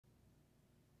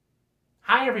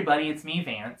Hi everybody, it's me,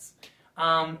 Vance.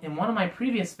 In one of my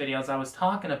previous videos, I was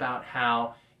talking about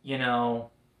how,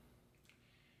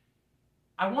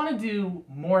 I want to do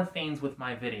more things with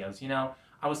my videos,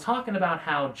 I was talking about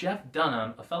how Jeff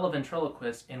Dunham, a fellow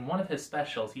ventriloquist, in one of his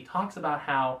specials, he talks about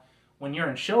how when you're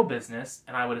in show business,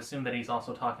 and I would assume that he's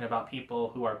also talking about people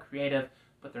who are creative,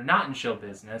 but they're not in show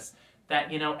business,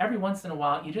 that, every once in a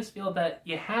while, you just feel that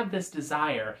you have this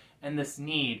desire and this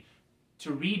need to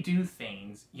redo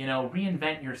things,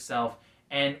 reinvent yourself,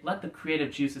 and let the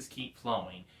creative juices keep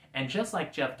flowing. And just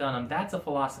like Jeff Dunham, that's a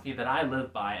philosophy that I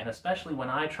live by, and especially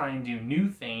when I try and do new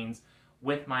things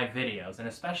with my videos, and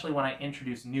especially when I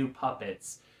introduce new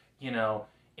puppets, in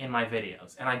my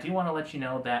videos. And I do want to let you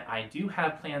know that I do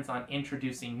have plans on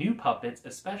introducing new puppets,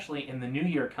 especially in the new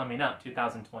year coming up,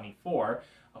 2024.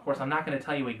 Of course, I'm not going to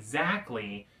tell you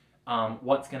exactly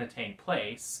what's going to take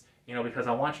place, because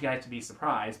I want you guys to be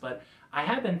surprised, but I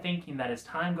have been thinking that as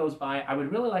time goes by, I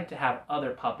would really like to have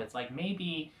other puppets, like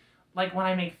maybe, like when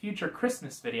I make future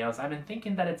Christmas videos, I've been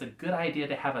thinking that it's a good idea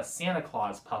to have a Santa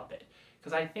Claus puppet.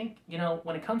 Because I think,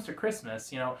 when it comes to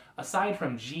Christmas, aside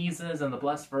from Jesus and the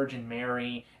Blessed Virgin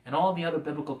Mary and all the other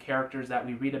biblical characters that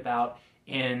we read about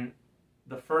in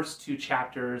the first two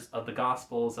chapters of the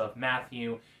Gospels of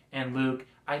Matthew and Luke,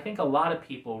 I think a lot of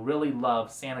people really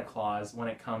love Santa Claus when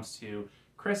it comes to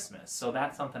Christmas. So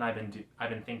that's something I've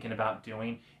been thinking about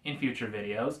doing in future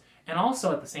videos. And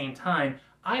also at the same time,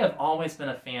 I have always been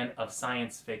a fan of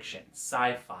science fiction,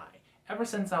 sci-fi, ever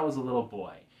since I was a little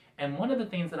boy. And one of the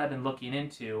things that I've been looking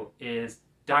into is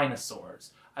dinosaurs.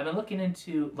 I've been looking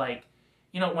into, when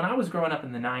I was growing up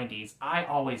in the 90s, I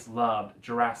always loved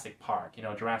Jurassic Park.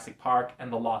 Jurassic Park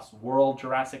and the Lost World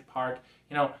Jurassic Park.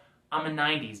 I'm a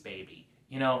 90s baby.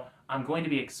 I'm going to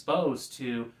be exposed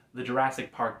to the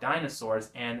Jurassic Park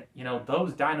dinosaurs, and,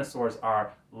 those dinosaurs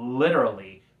are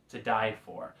literally to die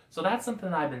for. So that's something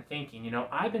that I've been thinking.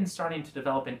 I've been starting to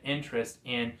develop an interest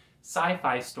in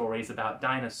sci-fi stories about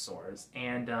dinosaurs,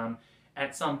 and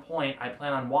at some point I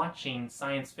plan on watching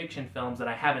science fiction films that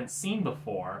I haven't seen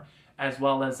before, as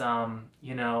well as,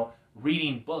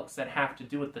 reading books that have to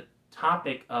do with the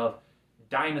topic of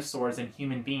dinosaurs and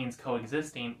human beings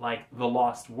coexisting, like The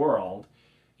Lost World.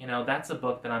 That's a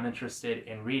book that I'm interested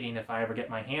in reading if I ever get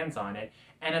my hands on it.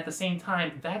 And at the same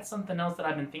time, that's something else that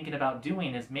I've been thinking about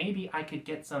doing, is maybe I could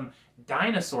get some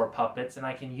dinosaur puppets and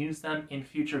I can use them in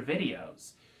future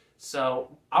videos.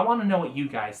 So I want to know what you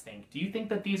guys think. Do you think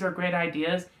that these are great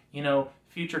ideas?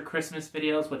 Future Christmas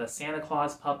videos with a Santa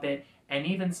Claus puppet, and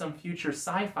even some future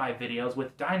sci-fi videos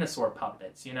with dinosaur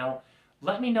puppets,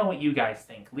 Let me know what you guys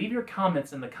think. Leave your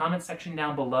comments in the comment section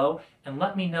down below, and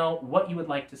let me know what you would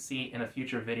like to see in a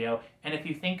future video, and if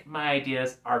you think my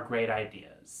ideas are great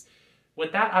ideas.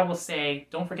 With that, I will say,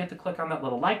 don't forget to click on that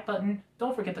little like button,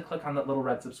 don't forget to click on that little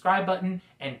red subscribe button,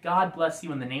 and God bless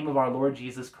you in the name of our Lord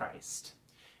Jesus Christ.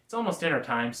 It's almost dinner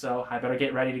time, so I better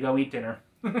get ready to go eat dinner.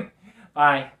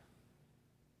 Bye.